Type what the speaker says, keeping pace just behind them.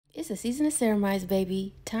It's the season of ceramides,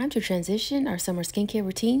 baby. Time to transition our summer skincare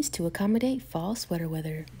routines to accommodate fall sweater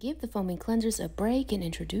weather. Give the foaming cleansers a break and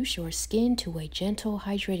introduce your skin to a gentle,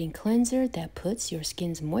 hydrating cleanser that puts your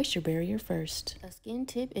skin's moisture barrier first. A skin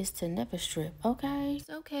tip is to never strip, okay?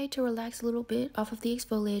 It's okay to relax a little bit off of the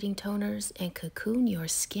exfoliating toners and cocoon your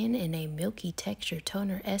skin in a milky texture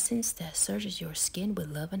toner essence that surges your skin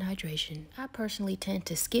with love and hydration. I personally tend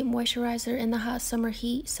to skip moisturizer in the hot summer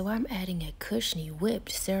heat, so I'm adding a cushiony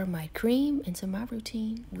whipped Ceramide cream into my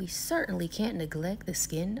routine. We certainly can't neglect the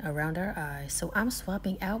skin around our eyes, so I'm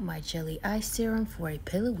swapping out my jelly eye serum for a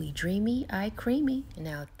pillowy dreamy eye creamy.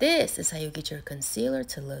 Now this is how you get your concealer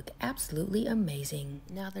to look absolutely amazing.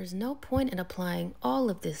 Now there's no point in applying all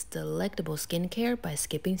of this delectable skincare by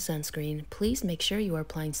skipping sunscreen. Please make sure you are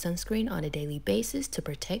applying sunscreen on a daily basis to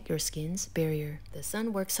protect your skin's barrier. The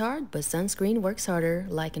sun works hard, but sunscreen works harder.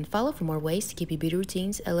 Like and follow for more ways to keep your beauty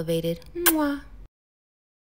routines elevated. Mwah!